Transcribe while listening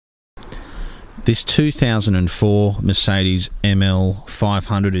This 2004 Mercedes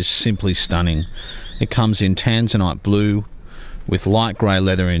ML500 is simply stunning. It comes in tanzanite blue with light grey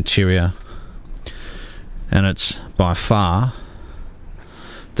leather interior, and it's by far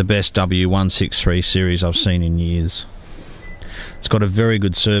the best W163 series I've seen in years. It's got a very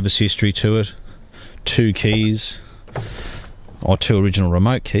good service history to it. 2 keys, or 2 original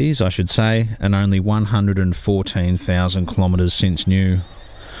remote keys I should say, and only 114,000 kilometres since new.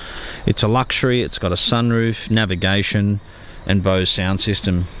 It's a luxury. It's got a sunroof, navigation and Bose sound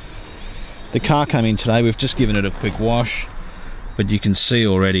system. The car came in today, we've just given it a quick wash, but you can see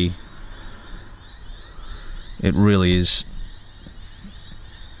already it really is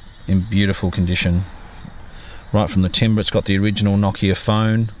in beautiful condition. Right from the timber, it's got the original Nokia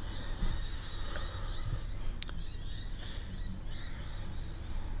phone.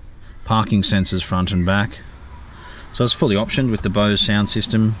 Parking sensors front and back. So it's fully optioned with the Bose sound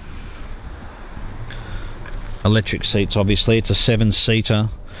system. Electric seats, obviously. It's a 7-seater.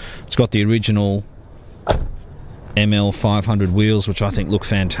 It's got the original ML500 wheels, which I think look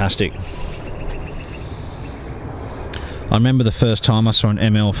fantastic. I remember the first time I saw an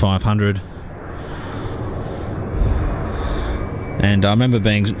ML500, and I remember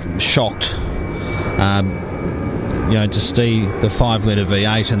being shocked, you know, to see the 5-litre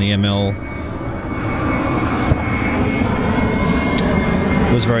V8 and the ML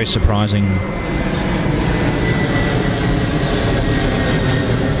was very surprising.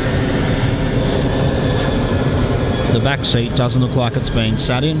 The back seat doesn't look like it's been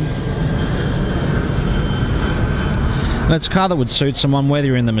sat in. And it's a car that would suit someone, whether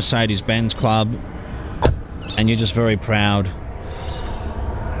you're in the Mercedes-Benz club and you're just very proud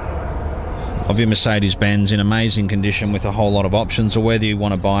of your Mercedes-Benz in amazing condition with a whole lot of options, or whether you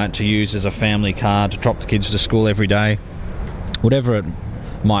want to buy it to use as a family car to drop the kids to school every day. Whatever it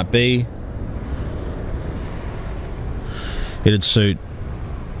might be, it'd suit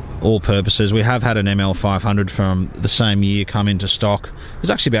all purposes. We have had an ML500 from the same year come into stock. It was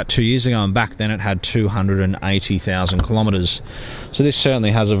actually about 2 years ago, and back then it had 280,000 kilometres. So this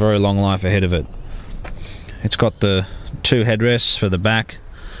certainly has a very long life ahead of it. It's got the 2 headrests for the back.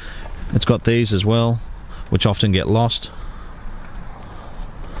 It's got these as well, which often get lost.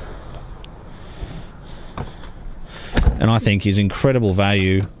 And I think is incredible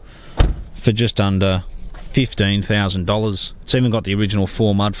value for just under $15,000. It's even got the original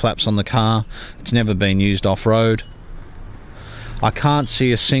 4 mud flaps on the car. It's never been used off-road. I can't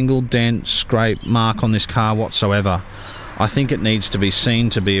see a single dent, scrape, mark on this car whatsoever. I think it needs to be seen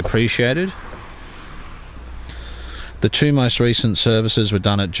to be appreciated. The 2 most recent services were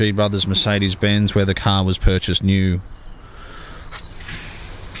done at G Brothers Mercedes-Benz, where the car was purchased new.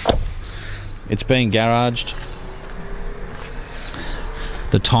 It's been garaged.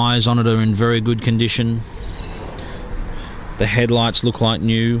 The tyres on it are in very good condition. The headlights look like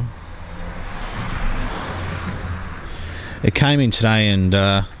new. It came in today, and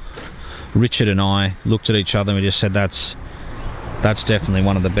Richard and I looked at each other and we just said that's definitely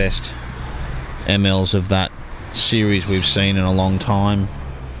one of the best MLs of that series we've seen in a long time.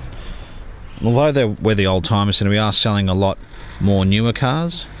 Although we're the old timers and we are selling a lot more newer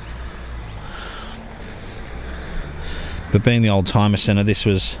cars, but being the old timer centre, this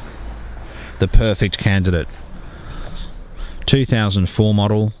was the perfect candidate. 2004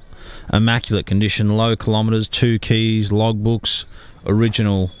 model, immaculate condition, low kilometres, 2 keys, logbooks,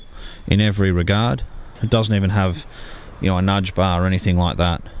 original in every regard. It doesn't even have, you know, a nudge bar or anything like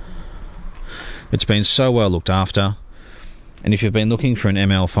that. It's been so well looked after, and if you've been looking for an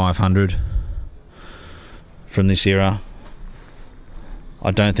ML500 from this era,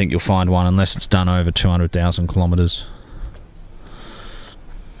 I don't think you'll find one unless it's done over 200,000 kilometres.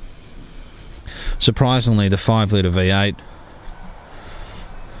 Surprisingly, the 5-litre V8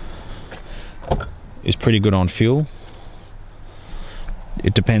 is pretty good on fuel.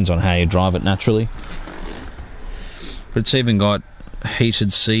 It depends on how you drive it, naturally. But it's even got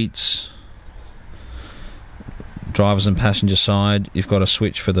heated seats, drivers and passenger side. You've got a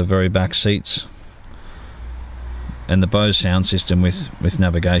switch for the very back seats, and the Bose sound system with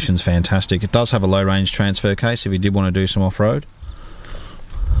navigation's fantastic. It does have a low range transfer case if you did want to do some off-road.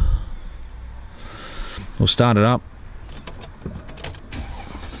 We'll start it up.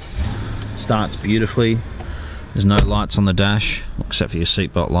 It starts beautifully. There's no lights on the dash, except for your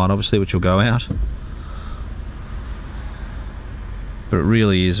seatbelt light, obviously, which will go out. But it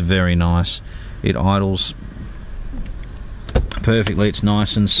really is very nice. It idles perfectly. It's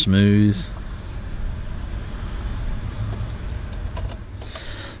nice and smooth.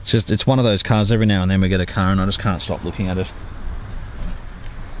 It's one of those cars, every now and then we get a car and I just can't stop looking at it.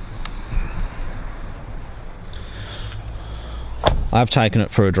 I've taken it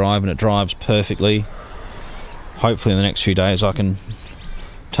for a drive and it drives perfectly. Hopefully in the next few days I can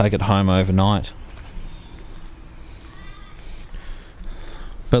take it home overnight.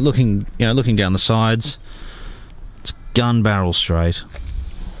 But looking down the sides, it's gun barrel straight,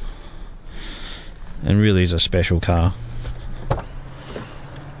 and really is a special car.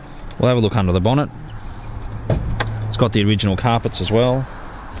 We'll have a look under the bonnet. It's got the original carpets as well.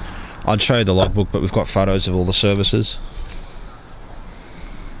 I'd show you the logbook, but we've got photos of all the services.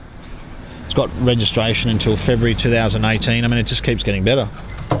 It's got registration until February 2018. I mean, it just keeps getting better.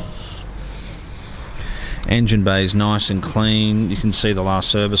 Engine bay is nice and clean. You can see the last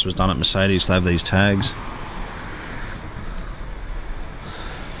service was done at Mercedes. They have these tags.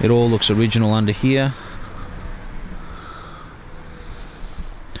 It all looks original under here.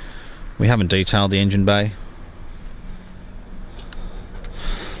 We haven't detailed the engine bay,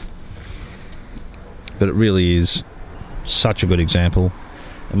 but it really is such a good example,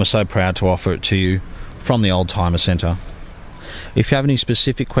 and we're so proud to offer it to you from the Oldtimer Centre. If you have any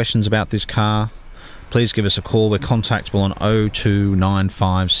specific questions about this car, please give us a call. We're contactable on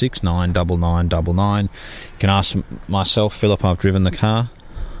 0295699999. You can ask myself, Philip. I've driven the car.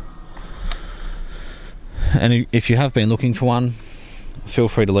 And if you have been looking for one, feel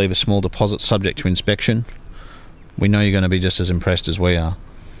free to leave a small deposit subject to inspection. We know you're going to be just as impressed as we are.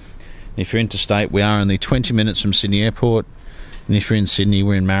 If you're interstate, we are only 20 minutes from Sydney Airport. And if you're in Sydney,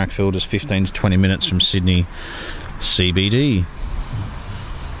 we're in Marrickville, just 15 to 20 minutes from Sydney CBD.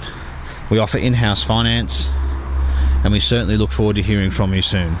 We offer in-house finance, and we certainly look forward to hearing from you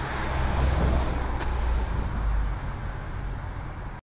soon.